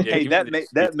 Yeah, Hey,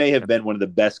 that may have been one of the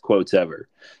best quotes ever.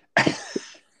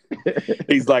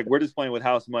 He's like, "We're just playing with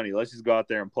house money. Let's just go out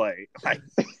there and play."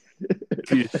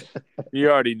 You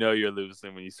already know you're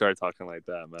losing when you start talking like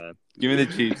that, man. Give me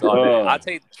the Chiefs all day. I'll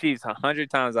take the Chiefs 100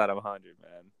 times out of 100,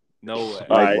 man. No way.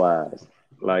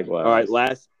 Likewise. All right,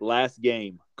 last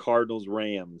game, Cardinals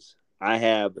Rams. I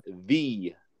have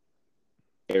the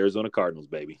Arizona Cardinals,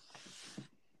 baby.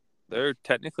 They're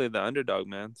technically the underdog,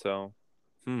 man. So,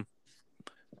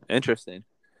 interesting.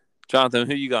 Jonathan,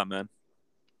 who you got, man?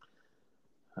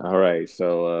 All right,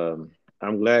 so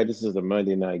I'm glad this is a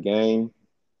Monday night game.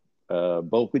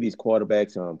 Both of these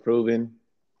quarterbacks are improving.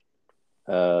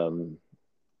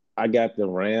 I got the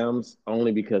Rams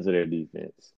only because of their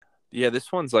defense. Yeah, this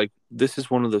is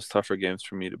one of those tougher games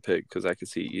for me to pick because I could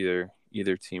see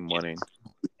either team winning.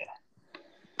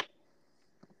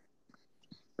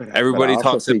 Everybody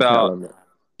talks about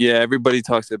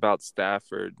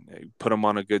Stafford. They put him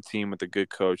on a good team with a good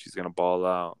coach. He's going to ball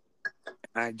out.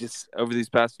 Over these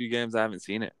past few games, I haven't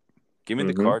seen it. Give me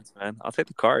the Cards, man. I'll take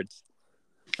the Cards.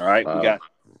 All right, we got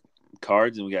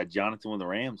Cards and we got Jonathan with the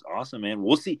Rams. Awesome, man.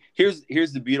 We'll see. Here's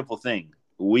the beautiful thing.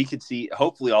 We could see,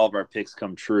 hopefully all of our picks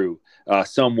come true.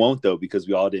 Some won't, though, because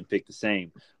we all didn't pick the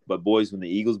same. But, boys, when the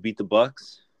Eagles beat the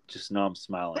Bucks, just know I'm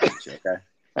smiling at you, okay?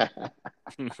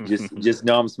 just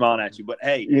know I'm smiling at you. But,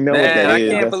 hey. You know what that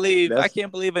is? I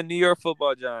can't believe a New York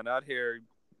football John out here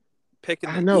picking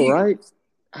the Eagles. Right?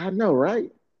 I know,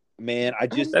 right? Man,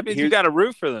 that means you got to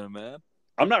root for them, man.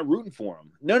 I'm not rooting for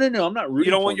them. No, I'm not rooting for them.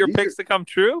 You don't want your picks to come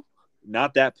true?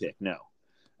 Not that pick, no.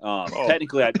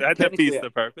 Technically, that defeats the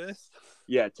purpose.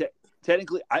 Yeah,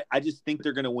 technically, I just think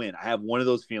they're going to win. I have one of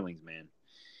those feelings, man.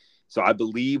 So I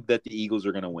believe that the Eagles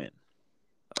are going to win.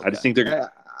 Okay. I just think they're going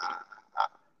to.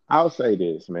 I'll say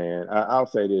this, man. I'll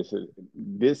say this.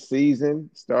 This season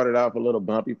started off a little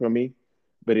bumpy for me,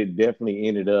 but it definitely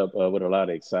ended up with a lot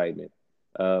of excitement.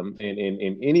 And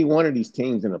any one of these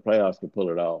teams in the playoffs can pull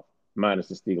it off, minus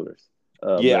the Steelers.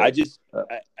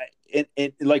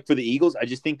 And like for the Eagles, I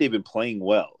just think they've been playing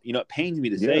well. You know, it pains me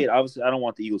to say it. Obviously, I don't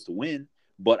want the Eagles to win,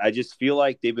 but I just feel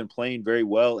like they've been playing very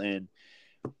well. And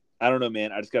I don't know,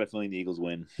 man. I just got a feeling the Eagles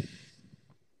win.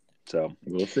 So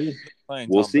we'll see.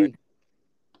 We'll see.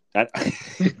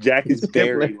 Jack is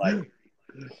very like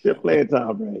they're playing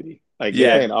Tom Brady.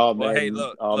 Playing all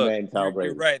man, Tom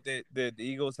Brady. You're right. The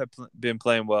Eagles have been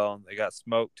playing well. They got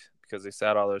smoked because they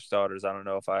sat all their starters. I don't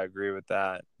know if I agree with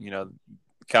that. You know,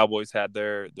 Cowboys had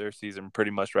their season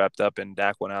pretty much wrapped up, and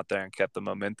Dak went out there and kept the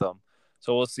momentum.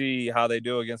 So we'll see how they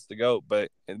do against the GOAT.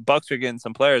 But Bucks are getting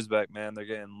some players back, man. They're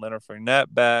getting Leonard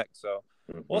Fournette back. So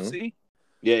we'll see.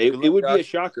 Yeah, it would be a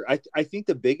shocker. I think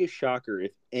the biggest shocker,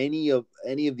 if any of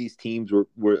these teams were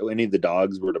any of the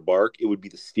dogs were to bark, it would be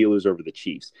the Steelers over the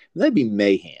Chiefs. That'd be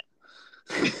mayhem.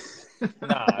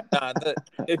 Nah.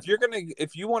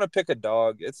 If you want to pick a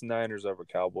dog, it's Niners over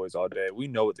Cowboys all day. We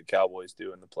know what the Cowboys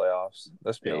do in the playoffs.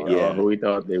 Let's be honest. They are who we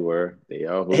thought they were.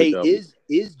 Is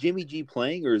Jimmy G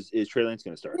playing or is Trey Lance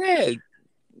going to start? Yeah.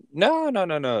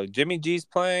 No. Jimmy G's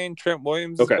playing. Trent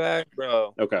Williams is back,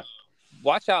 bro. Okay.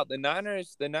 Watch out. The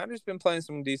Niners been playing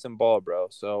some decent ball, bro.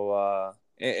 So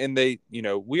and they,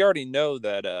 we already know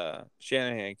that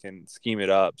Shanahan can scheme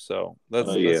it up. So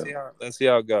let's see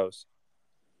how it goes.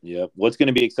 Yeah, what's going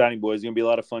to be exciting, boys? It's going to be a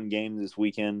lot of fun games this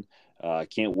weekend. I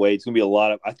can't wait. It's going to be a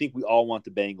lot of. I think we all want the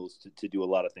Bengals to do a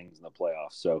lot of things in the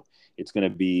playoffs. So it's going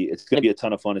to be a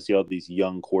ton of fun to see all these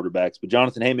young quarterbacks. But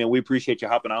Jonathan, hey man, we appreciate you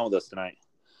hopping on with us tonight.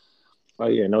 Oh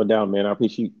yeah, no doubt, man. I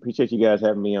appreciate you guys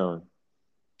having me on.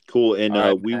 Cool, and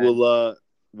we'll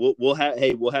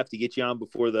have to get you on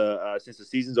before the since the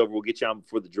season's over. We'll get you on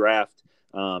before the draft,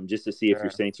 just to see if your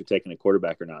Saints are taking a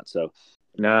quarterback or not. So.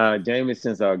 Nah,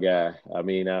 Jameson's our guy. I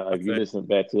mean, if you listen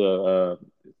back to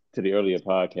the earlier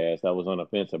podcast, I was on the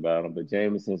fence about him, but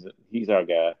he's our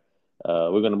guy.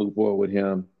 We're going to move forward with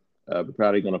him. We're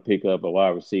probably going to pick up a wide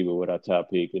receiver with our top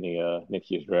pick in the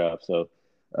next year's draft. So,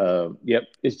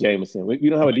 it's Jameson. We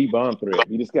don't have a deep bomb threat.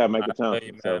 We just got Michael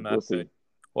Thompson. So we'll see.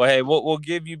 Well, hey, we'll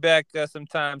give you back some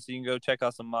time so you can go check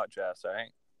out some mock drafts. All right.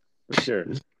 For sure.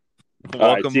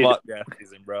 Welcome mock draft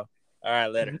season, bro. All right,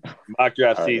 later. Mock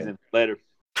draft season. Later.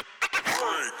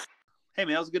 Hey,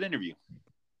 man, that was a good interview.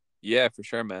 Yeah, for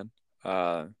sure, man.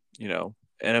 NFL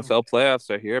playoffs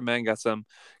are here, man. Got some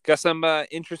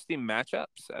interesting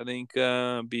matchups. I think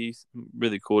be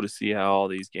really cool to see how all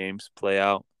these games play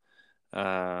out.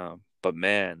 But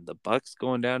man, the Bucks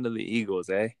going down to the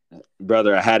Eagles, eh?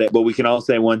 Brother, I had it, but we can all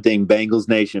say one thing: Bengals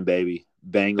Nation, baby.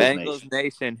 Bengals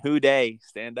Nation. Who day?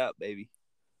 Stand up, baby.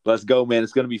 Let's go, man.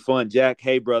 It's going to be fun. Jack,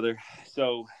 hey, brother.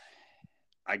 So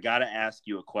I got to ask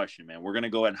you a question, man. We're going to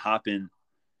go ahead and hop in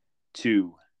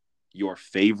to your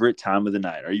favorite time of the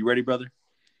night. Are you ready, brother?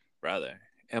 Brother,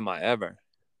 am I ever?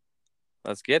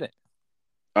 Let's get it.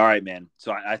 All right, man.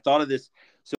 So I thought of this.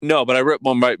 No, but I ripped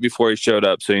one right before he showed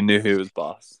up, so he knew he was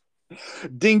boss.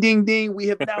 Ding, ding, ding. We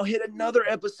have now hit another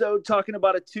episode talking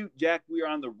about a toot, Jack. We are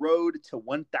on the road to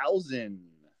 1,000.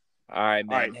 All right,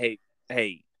 man. All right.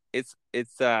 Hey, it's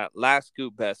last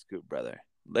scoop, best scoop, brother.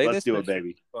 Let's do it,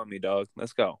 baby. On me, dog.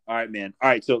 Let's go. All right, man. All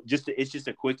right, so it's just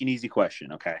a quick and easy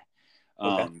question, okay?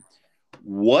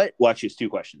 Watch this, 2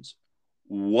 questions.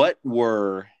 What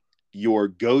were your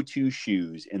go-to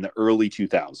shoes in the early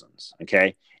 2000s,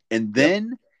 okay? And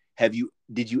then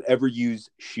did you ever use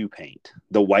shoe paint?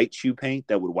 The white shoe paint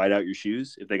that would white out your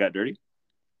shoes if they got dirty?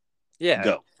 Yeah.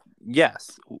 Go.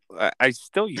 Yes. I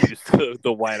still use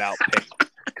the white out paint.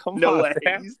 Come on, way.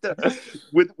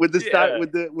 with the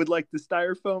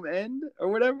styrofoam end or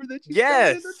whatever that you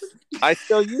Yes. I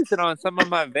still use it on some of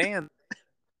my Vans.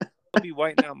 I'll be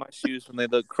whitening out my shoes when they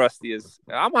look crusty as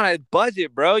I'm on a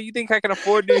budget, bro. You think I can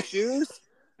afford new shoes?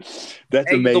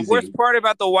 That's amazing. The worst part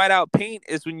about the whiteout paint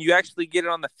is when you actually get it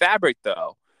on the fabric,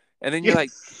 though, and then you're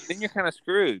then you're kind of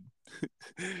screwed.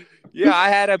 Yeah, I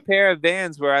had a pair of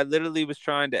Vans where I literally was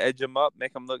trying to edge them up,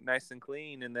 make them look nice and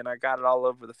clean, and then I got it all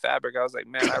over the fabric. I was like,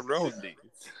 man, I ruined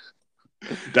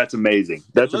these. That's amazing.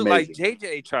 That's amazing. Like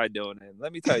JJ tried doing it.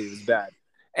 Let me tell you, it was bad.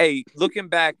 Hey, looking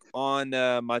back on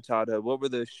my childhood, what were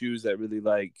the shoes that really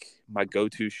like my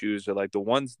go-to shoes, or like the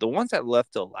ones that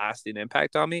left a lasting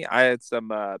impact on me? I had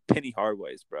some Penny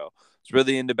Hardways, bro. I was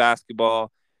really into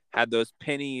basketball. Had those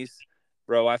pennies,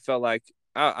 bro. I felt like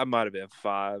I might have been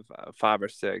 5 or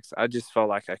 6. I just felt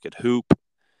like I could hoop.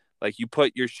 Like you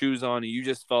put your shoes on, and you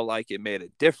just felt like it made a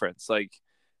difference. Like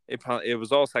it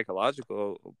was all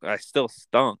psychological. I still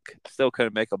stunk. Still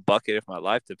couldn't make a bucket if my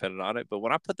life depended on it. But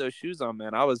when I put those shoes on,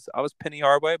 man, I was Penny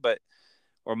Hardaway,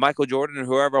 or Michael Jordan, or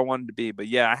whoever I wanted to be. But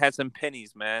yeah, I had some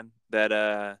pennies, man, that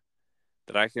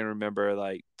I can remember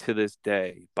like to this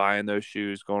day. Buying those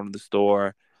shoes, going to the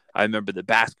store. I remember the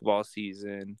basketball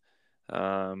season.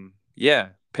 Yeah,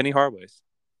 Penny Hardways.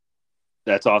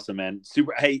 That's awesome, man.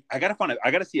 Super. Hey, I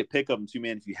gotta see a pic of them too,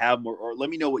 man. If you have more, or let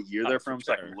me know what year they're from,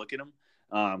 so I can look at them.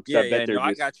 I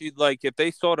got you. Like if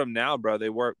they sold them now, bro,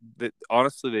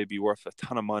 honestly, they'd be worth a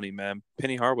ton of money, man.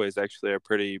 Penny Hardways actually are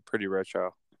pretty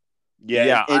retro.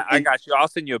 Yeah, I got you. I'll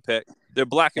send you a pic. They're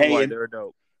black and white. They're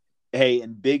dope. Hey,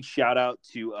 and big shout out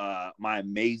to my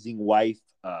amazing wife,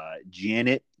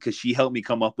 Janet, because she helped me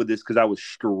come up with this because I was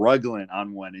struggling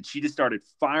on one, and she just started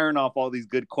firing off all these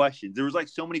good questions. There was like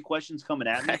so many questions coming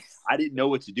at me. I didn't know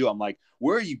what to do. I'm like,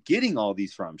 where are you getting all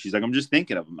these from? She's like, I'm just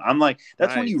thinking of them. I'm like,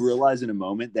 that's when you realize in a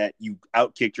moment that you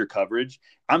outkicked your coverage.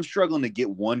 I'm struggling to get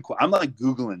one. I'm like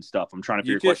Googling stuff. I'm trying to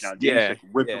figure a question out. Janet's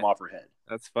just ripped them off her head.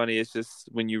 That's funny. It's just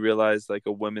when you realize like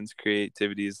a woman's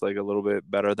creativity is like a little bit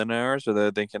better than ours, or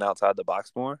they're thinking outside the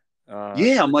box more.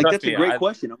 I'm like, that's a great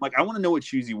question. I'm like, I want to know what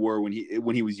shoes he wore when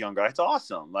he was younger. That's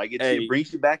awesome. Like it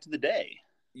brings you back to the day.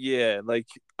 Yeah, like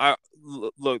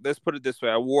look, let's put it this way.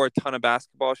 I wore a ton of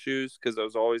basketball shoes because I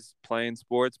was always playing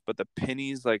sports, but the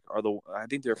pennies like I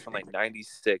think they're from like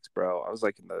 96, bro. I was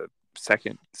like in the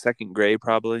second grade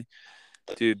probably.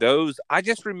 Dude, those I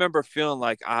just remember feeling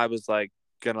like I was like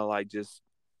gonna like just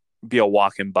be a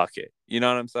walking bucket. You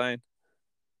know what I'm saying?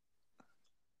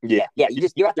 Yeah.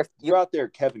 You're out there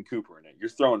Kevin Cooper in it. You're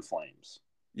throwing flames.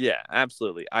 Yeah,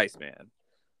 absolutely. Iceman.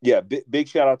 Yeah, big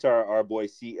shout out to our boy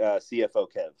CFO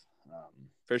Kev.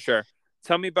 For sure.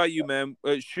 Tell me about you, man.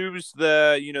 Shoes,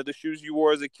 the shoes you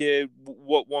wore as a kid.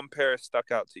 What one pair stuck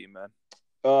out to you, man?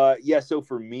 So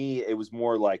for me, it was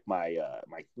more like my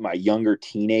younger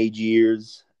teenage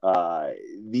years.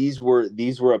 These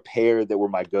were a pair that were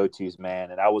my go-tos, man,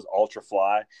 and I was ultra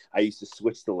fly. I used to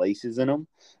switch the laces in them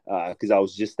because I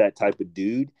was just that type of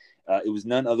dude. It was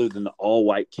none other than the all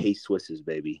white K-Swisses,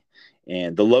 baby,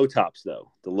 and the low tops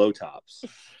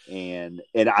and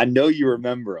I know you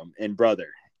remember them. And brother,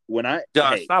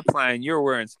 stop playing, you were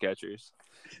wearing Skechers.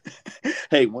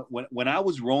 Hey, when I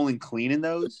was rolling clean in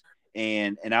those,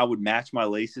 and I would match my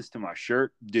laces to my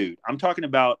shirt, dude, I'm talking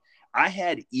about. I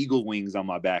had eagle wings on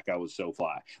my back. I was so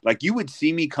fly. Like you would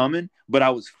see me coming, but I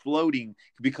was floating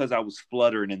because I was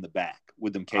fluttering in the back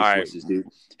with them K-Swisses, dude.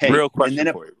 Hey, real question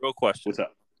for you. Real question.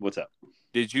 What's up?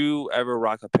 Did you ever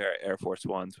rock a pair of Air Force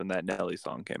Ones when that Nelly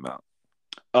song came out?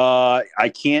 I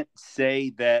can't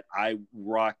say that I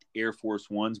rocked Air Force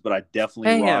Ones, but I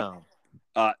definitely rocked.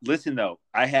 Listen though,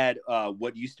 I had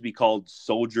what used to be called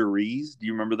Soldieries. Do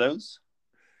you remember those?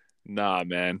 Nah,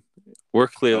 man. We're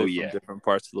clearly from different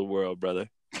parts of the world, brother.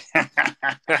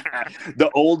 The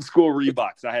old school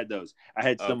Reeboks. I had those. I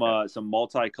had some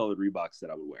multicolored Reeboks that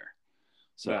I would wear.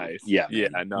 So, nice. Yeah. Yeah.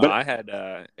 No, but I had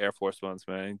Air Force Ones,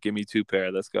 man. Give me 2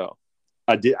 pair. Let's go.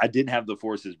 I didn't have the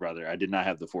Forces, brother. I did not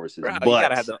have the Forces. Bro, but you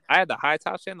gotta have I had the high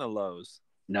tops and the lows.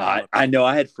 No, I know.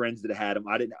 I had friends that had them.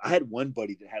 I had one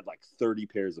buddy that had like 30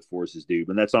 pairs of Forces, dude.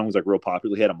 When that song was like real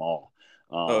popular, he had them all.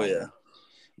 Yeah.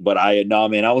 But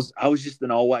man, I was just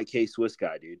an all white K Swiss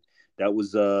guy, dude. That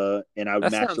was and I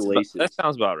would match the laces. That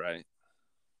sounds about right.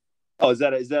 Oh, is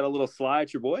that a little slide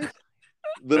at your boy?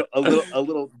 a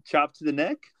little chop to the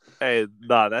neck? Hey,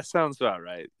 nah, that sounds about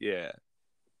right. Yeah.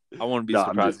 I wouldn't be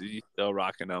surprised if you still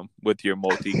rocking them with your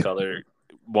multicolored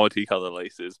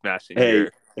laces, matching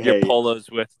your polos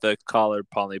with the collar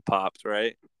probably popped,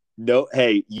 right? No,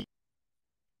 hey,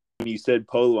 when you said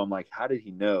polo, I'm like, how did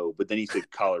he know? But then he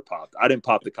said collar popped. I didn't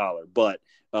pop the collar, but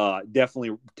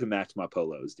definitely to match my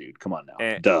polos, dude. Come on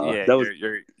now. Duh. Yeah, that was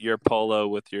your polo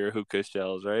with your hookah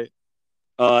shells, right?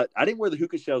 I didn't wear the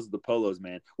hookah shells of the polos,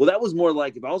 man. Well, that was more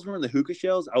like if I was wearing the hookah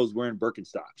shells, I was wearing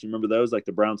Birkenstocks. You remember those, like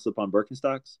the brown slip-on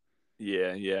Birkenstocks?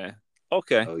 Yeah.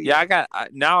 Okay. Oh, yeah. I got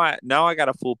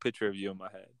a full picture of you in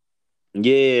my head.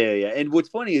 Yeah. And what's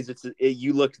funny is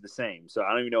you looked the same, so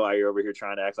I don't even know why you're over here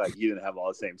trying to act like you didn't have all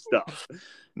the same stuff.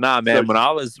 Nah, man.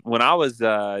 So, when I was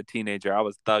a teenager, I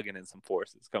was thugging in some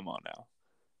Forces. Come on now.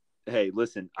 Hey,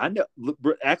 listen, I know.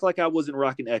 Act like I wasn't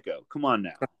rocking Echo. Come on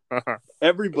now.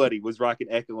 Everybody was rocking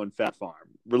Echo and Fat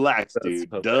Farm. Relax,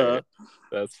 dude. Duh.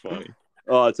 That's funny.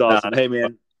 Oh, it's awesome. Hey,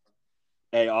 man.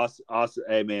 Hey, awesome.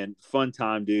 Hey, man. Fun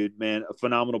time, dude. Man, a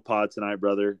phenomenal pod tonight,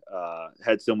 brother.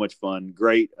 Had so much fun.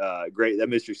 Great. That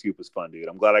mystery scoop was fun, dude.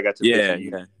 I'm glad I got to Yeah.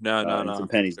 No. Some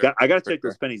pennies. Sure. I got to check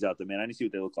those pennies out, though, man. I need to see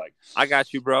what they look like. I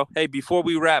got you, bro. Hey, before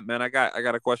we wrap, man, I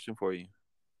got a question for you.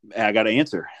 I got to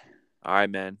answer. All right,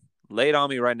 man. Lay it on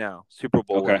me right now. Super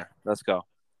Bowl winner. Let's go.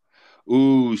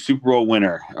 Ooh, Super Bowl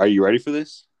winner. Are you ready for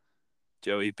this?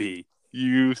 Joey B.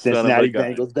 You Cincinnati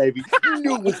Bengals, baby. You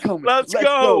knew it was coming. Let's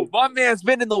go. My man's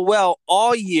been in the well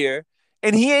all year,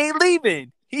 and he ain't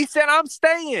leaving. He said, I'm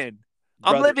staying.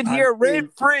 Brother, I'm living here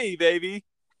rent-free, baby.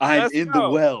 I'm in the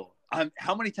well.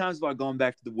 How many times have I gone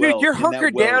back to the well? Dude, you're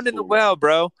hunkered down in the well,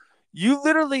 bro. You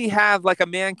literally have like a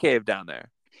man cave down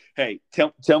there. Hey,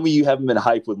 tell me you haven't been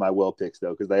hyped with my well picks,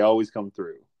 though, because they always come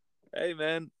through. Hey,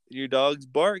 man, your dogs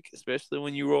bark, especially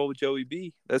when you roll with Joey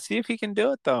B. Let's see if he can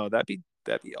do it, though. That'd be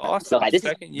awesome. This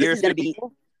is going to be...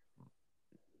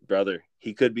 Brother,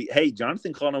 he could be. Hey,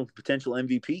 Jonathan called him a potential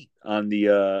MVP on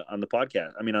the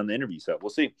podcast. I mean, on the interview. So we'll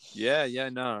see. Yeah.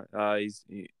 No, he's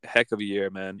heck of a year,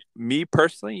 man. Me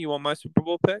personally, you want my Super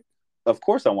Bowl pick? Of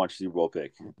course, I want your Super Bowl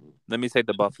pick. Let me take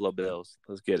the Buffalo Bills.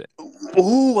 Let's get it.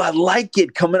 Ooh, I like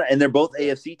it coming. And they're both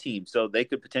AFC teams, so they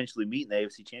could potentially meet in the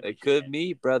AFC Championship. They could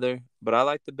meet, brother. But I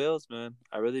like the Bills, man.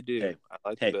 I really do. Hey, I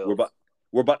like the Bills.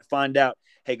 We're about to find out.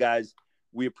 Hey, guys,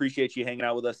 we appreciate you hanging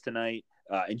out with us tonight.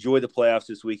 Enjoy the playoffs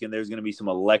this weekend. There's going to be some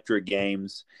electric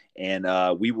games, and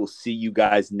we will see you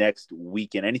guys next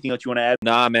weekend. Anything else you want to add?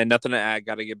 Nah, man, nothing to add.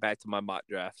 Got to get back to my mock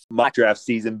drafts. Mock draft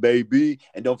season, baby.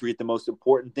 And don't forget the most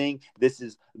important thing. This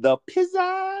is the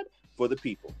Pizzad for the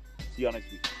people. See y'all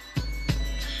next week.